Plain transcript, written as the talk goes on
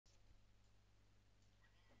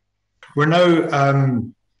We're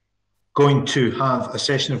now going to have a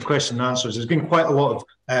session of question and answers. There's been quite a lot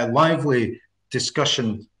of lively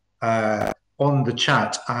discussion on the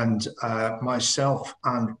chat, and myself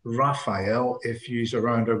and Raphael, if he's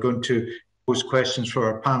around, are going to pose questions for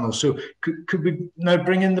our panel. So could we now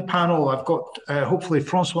bring in the panel? I've got hopefully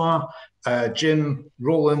Francois, Jim,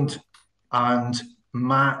 Roland, and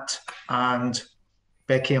Matt, and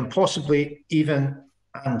Becky, and possibly even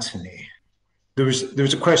Anthony. There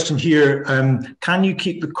was a question here. Can you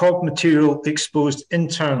keep the cob material exposed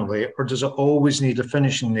internally, or does it always need a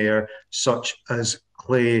finishing layer such as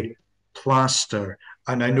clay plaster?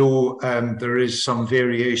 And I know there is some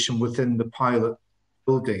variation within the pilot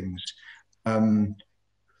buildings. Who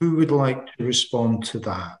would like to respond to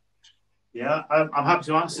that? Yeah, I'm happy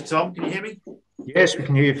to answer, Tom. Can you hear me? Yes, we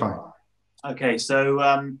can hear you fine. Okay, so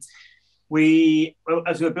as we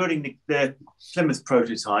were building the Plymouth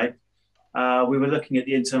prototype, we were looking at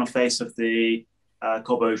the internal face of the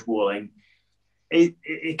CobBauge walling.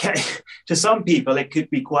 To some people, it could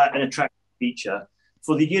be quite an attractive feature.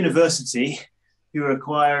 For the university, who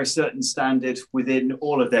require a certain standard within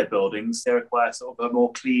all of their buildings, they require sort of a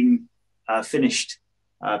more clean, finished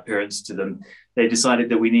appearance to them. They decided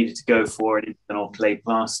that we needed to go for an internal clay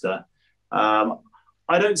plaster.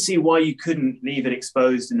 I don't see why you couldn't leave it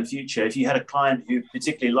exposed in the future. If you had a client who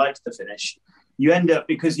particularly liked the finish, you end up,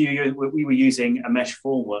 because we were using a mesh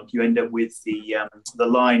formwork, you end up with the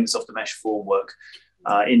lines of the mesh formwork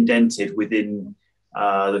indented within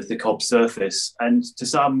the cob surface. And to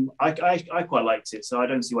some, I quite liked it, so I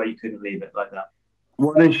don't see why you couldn't leave it like that.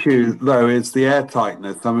 One issue, though, is the air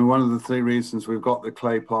tightness. I mean, one of the three reasons we've got the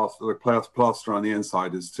clay plaster, plaster on the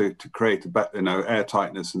inside, is to create a better, air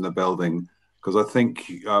tightness in the building. Because I think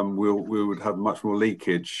we would have much more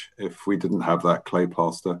leakage if we didn't have that clay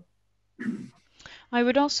plaster. I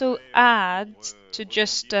would also add, to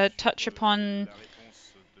just touch upon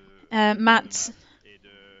Matt's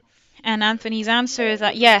and Anthony's answer,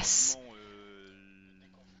 that yes,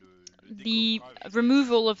 the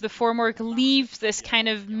removal of the formwork leaves this kind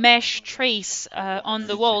of mesh trace on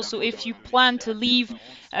the wall. So if you plan to leave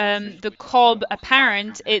the cob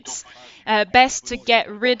apparent, it's best to get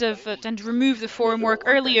rid of it and remove the formwork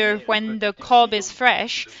earlier when the cob is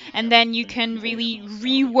fresh, and then you can really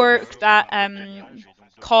rework that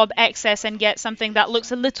cob excess and get something that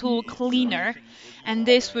looks a little cleaner. And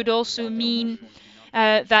this would also mean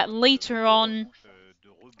that later on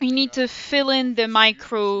you need to fill in the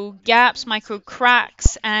micro gaps, micro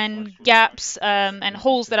cracks, and gaps and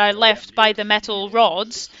holes that are left by the metal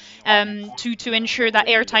rods to ensure that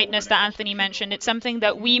airtightness that Anthony mentioned. It's something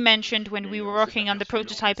that we mentioned when we were working on the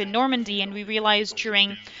prototype in Normandy, and we realized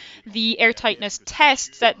during the airtightness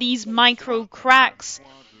tests that these micro cracks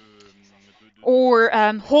or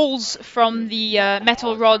holes from the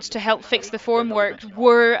metal rods to help fix the formwork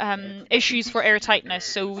were issues for airtightness.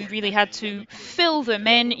 So we really had to fill them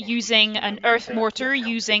in using an earth mortar,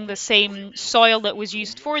 using the same soil that was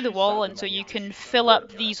used for the wall. And so you can fill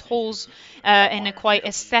up these holes in a quite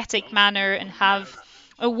aesthetic manner and have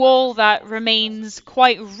a wall that remains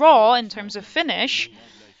quite raw in terms of finish.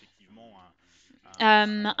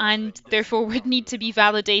 And therefore would need to be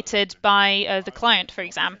validated by the client, for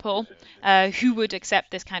example, who would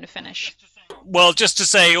accept this kind of finish. Well, just to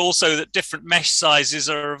say also that different mesh sizes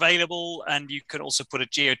are available, and you can also put a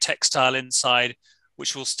geotextile inside,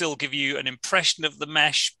 which will still give you an impression of the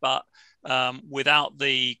mesh, but without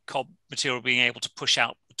the cob material being able to push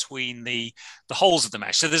out between the holes of the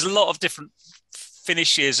mesh. So there's a lot of different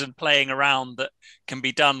finishes and playing around that can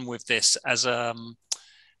be done with this as a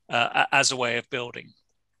way of building.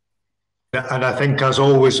 And I think, as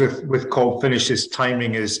always with cob finishes,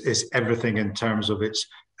 timing is everything in terms of its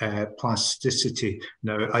plasticity.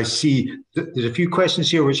 Now, I see there's a few questions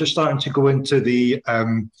here which are starting to go into the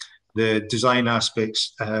design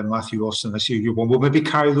aspects. Matthew Austin, I see you one. We'll maybe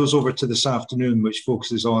carry those over to this afternoon, which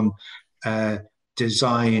focuses on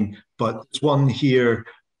design. But there's one here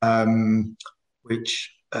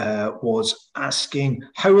which was asking,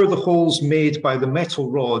 how are the holes made by the metal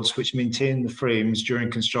rods which maintain the frames during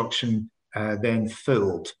construction then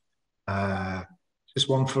filled? Is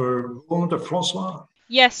one for Roland or Francois?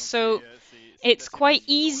 Yes, so it's quite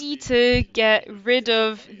easy to get rid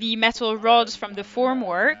of the metal rods from the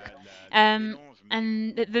formwork, and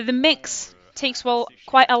the mix takes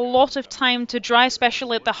quite a lot of time to dry,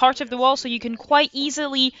 especially at the heart of the wall, so you can quite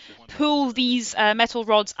easily pull these metal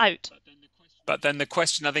rods out. But then the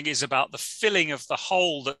question, I think, is about the filling of the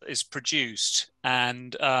hole that is produced,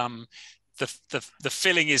 and the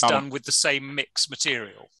filling is done with the same mix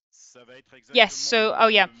material. Yes, so, oh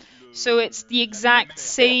yeah. So it's the exact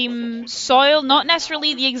same soil, not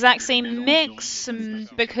necessarily the exact same mix,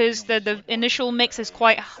 because the initial mix is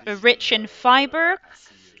quite rich in fiber,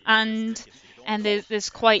 and is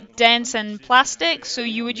quite dense and plastic. So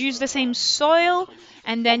you would use the same soil,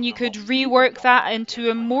 and then you could rework that into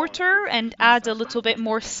a mortar and add a little bit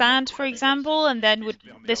more sand, for example, and then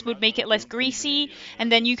this would make it less greasy.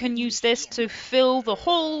 And then you can use this to fill the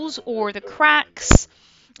holes or the cracks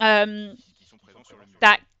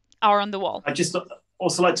that are on the wall. I just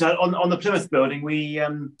also like to add, on the Plymouth building, we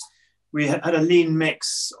had a lean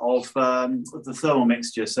mix of the thermal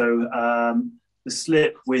mixture. So the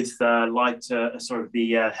slip with lighter, sort of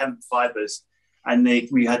the hemp fibers, and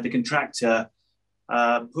we had the contractor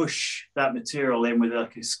push that material in with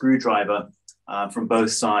like a screwdriver from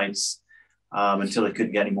both sides until they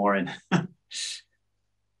couldn't get any more in.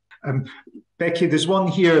 Becky, there's one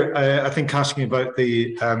here, I think, asking about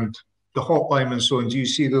the hot lime and so on. Do you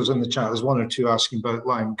see those in the chat? There's one or two asking about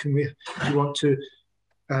lime. Do you want to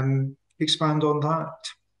expand on that?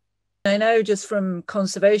 I know just from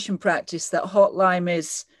conservation practice that hot lime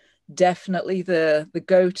is definitely the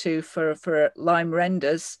go-to for lime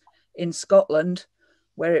renders in Scotland,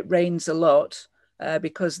 where it rains a lot,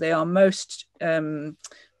 because they are most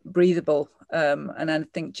breathable. And I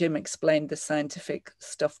think Jim explained the scientific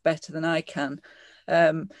stuff better than I can.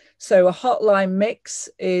 So a hot lime mix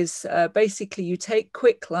is basically you take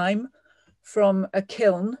quicklime from a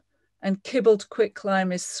kiln, and kibbled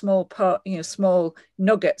quicklime is small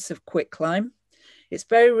nuggets of quicklime. It's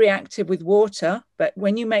very reactive with water, but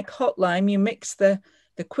when you make hot lime, you mix the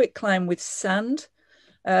quicklime with sand.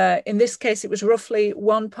 In this case, it was roughly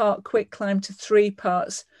 1 part quicklime to 3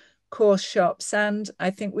 parts coarse sharp sand. I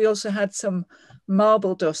think we also had some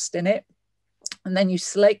marble dust in it. And then you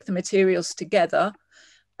slake the materials together.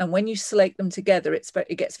 And when you slake them together,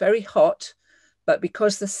 it gets very hot. But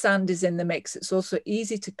because the sand is in the mix, it's also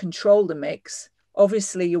easy to control the mix.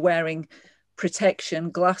 Obviously, you're wearing protection,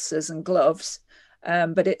 glasses and gloves,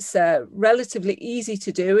 but it's relatively easy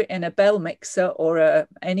to do in a bell mixer or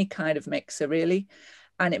any kind of mixer, really.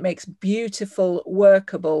 And it makes beautiful,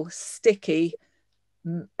 workable, sticky,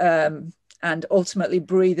 and ultimately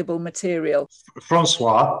breathable material.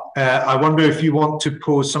 Francois, I wonder if you want to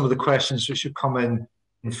pose some of the questions which should come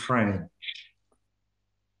in French.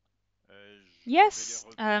 Yes,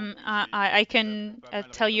 I can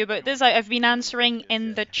tell you about this. I've been answering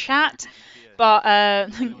in the chat, but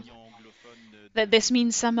that this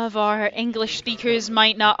means some of our English speakers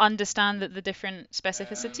might not understand the different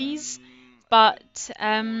specificities. But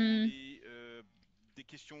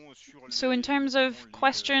so in terms of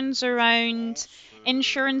questions around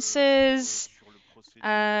insurances,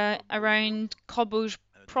 around CobBauge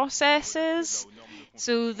processes,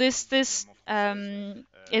 so this is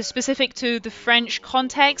specific to the French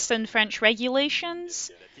context and French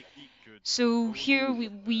regulations. So here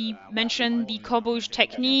we mentioned the CobBauge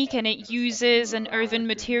technique, and it uses an earthen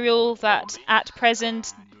material that at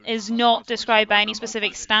present is not described by any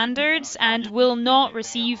specific standards and will not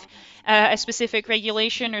receive a specific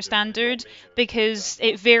regulation or standard, because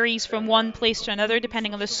it varies from one place to another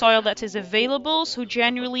depending on the soil that is available. So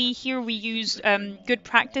generally here we use good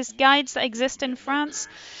practice guides that exist in France,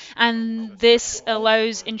 and this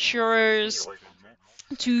allows insurers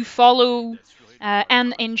to follow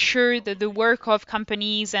and ensure the work of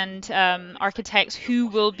companies and architects who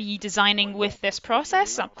will be designing with this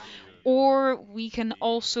process. Or we can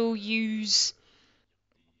also use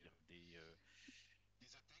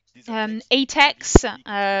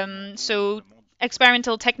ATEX, so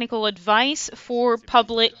experimental technical advice for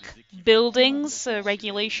public buildings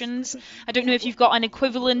regulations. I don't know if you've got an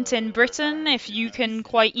equivalent in Britain, if you can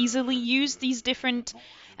quite easily use these different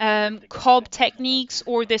cob techniques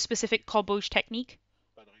or this specific CobBauge technique.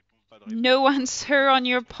 No answer on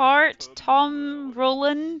your part, Tom,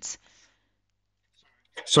 Roland?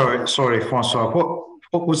 Sorry, Francois.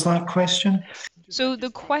 What was that question? So the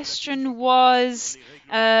question was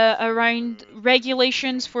around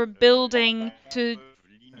regulations for building to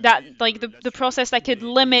that, like the process that could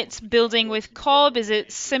limit building with cob. Is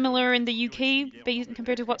it similar in the UK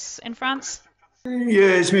compared to what's in France?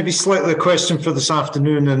 Yeah, it's maybe slightly a question for this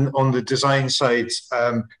afternoon and on the design side,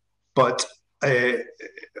 but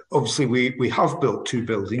obviously we have built 2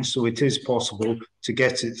 buildings, so it is possible to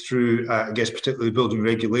get it through, I guess, particularly the building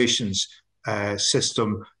regulations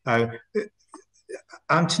system.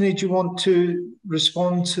 Anthony, do you want to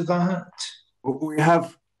respond to that? We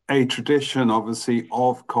have a tradition, obviously,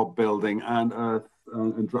 of cob building and an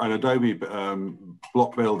adobe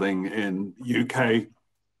block building in UK.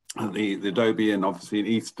 the adobe in obviously in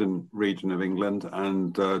eastern region of England,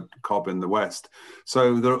 and cob in the west.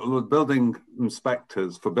 So the building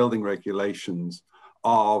inspectors for building regulations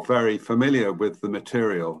are very familiar with the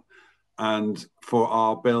material. And for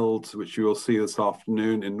our build, which you will see this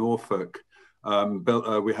afternoon in Norfolk,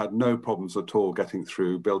 we had no problems at all getting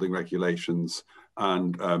through building regulations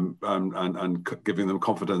and giving them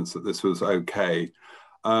confidence that this was okay.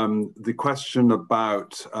 The question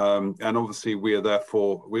about, and obviously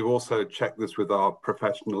we've also checked this with our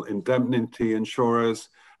professional indemnity insurers,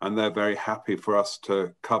 and they're very happy for us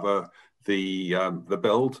to cover the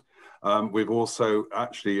build. We've also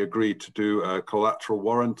actually agreed to do a collateral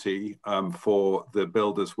warranty for the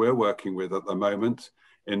builders we're working with at the moment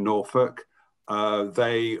in Norfolk.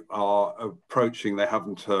 They are approaching, they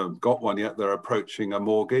haven't got one yet, they're approaching a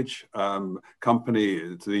mortgage company,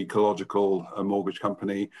 it's the ecological mortgage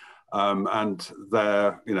company, and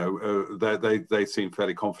they seem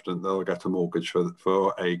fairly confident they'll get a mortgage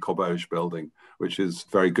for a CobBauge building, which is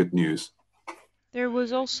very good news. There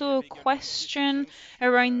was also a question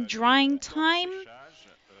around drying time.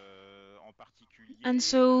 And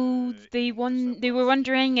so they were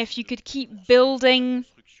wondering if you could keep building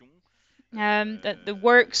the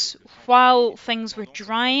works while things were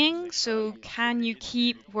drying. So can you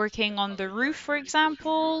keep working on the roof, for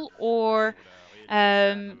example, or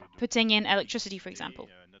putting in electricity, for example?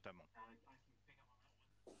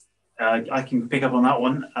 I can pick up on that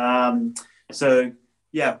one. So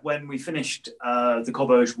yeah, when we finished the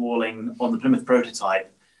CobBauge walling on the Plymouth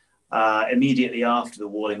prototype, immediately after the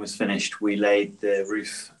walling was finished, we laid the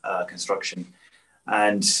roof construction,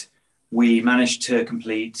 and we managed to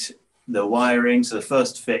complete the wiring. So the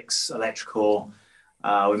first fix, electrical,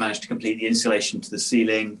 we managed to complete the insulation to the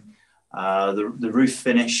ceiling, the roof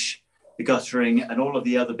finish, the guttering, and all of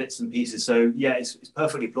the other bits and pieces. So yeah, it's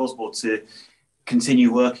perfectly plausible to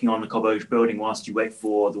continue working on the CobBauge building whilst you wait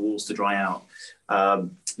for the walls to dry out.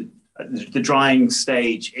 The drying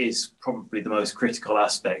stage is probably the most critical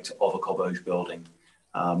aspect of a CobBauge building,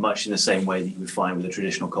 much in the same way that you would find with a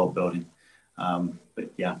traditional cob building. But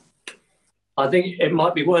yeah. I think it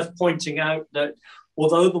might be worth pointing out that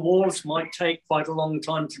although the walls might take quite a long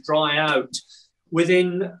time to dry out,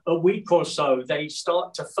 within a week or so, they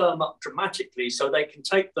start to firm up dramatically, so they can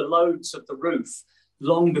take the loads of the roof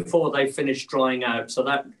long before they finish drying out. So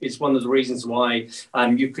that is one of the reasons why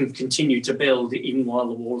you can continue to build even while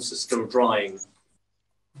the walls are still drying.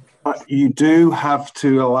 But you do have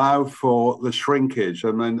to allow for the shrinkage.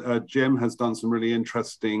 I mean, Jim has done some really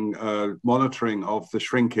interesting monitoring of the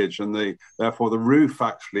shrinkage, and therefore the roof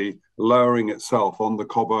actually lowering itself on the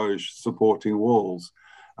CobBauge supporting walls,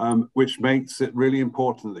 which makes it really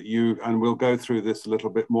important that you, and we'll go through this a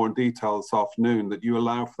little bit more in detail this afternoon, that you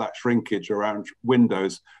allow for that shrinkage around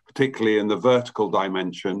windows, particularly in the vertical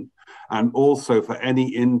dimension, and also for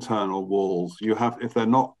any internal walls. You have, if they're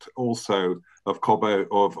not also of CobBauge,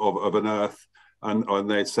 of an earth, and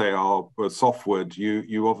they say are softwood,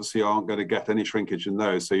 you obviously aren't going to get any shrinkage in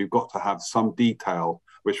those. So you've got to have some detail,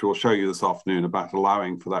 which we'll show you this afternoon, about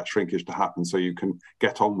allowing for that shrinkage to happen so you can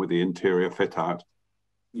get on with the interior fit out.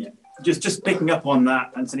 Yeah, just picking up on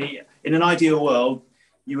that, Anthony, in an ideal world,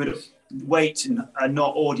 you would wait and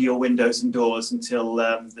not order your windows and doors until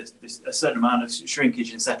a certain amount of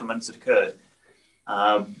shrinkage and settlements had occurred.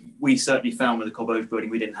 We certainly found with the CobBauge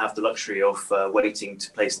building, we didn't have the luxury of waiting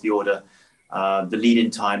to place the order. The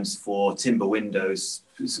lead-in times for timber windows,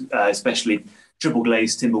 especially triple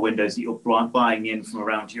glazed timber windows that you're buying in from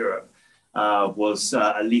around Europe, was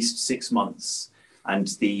at least 6 months. And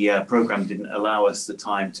the program didn't allow us the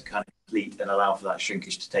time to kind of complete and allow for that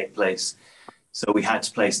shrinkage to take place. So we had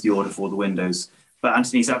to place the order for the windows. But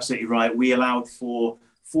Anthony's absolutely right. We allowed for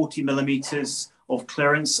 40 millimeters of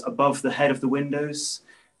clearance above the head of the windows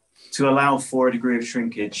to allow for a degree of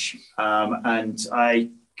shrinkage. And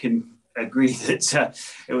I can agree that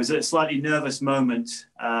it was a slightly nervous moment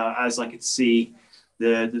as I could see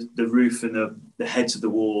the roof and the heads of the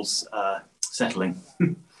walls settling.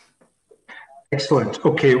 Excellent.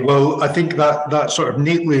 Okay, well, I think that sort of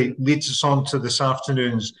neatly leads us on to this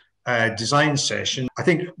afternoon's design session. I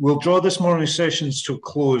think we'll draw this morning's sessions to a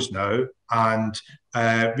close now and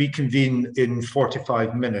reconvene in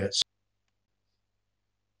 45 minutes.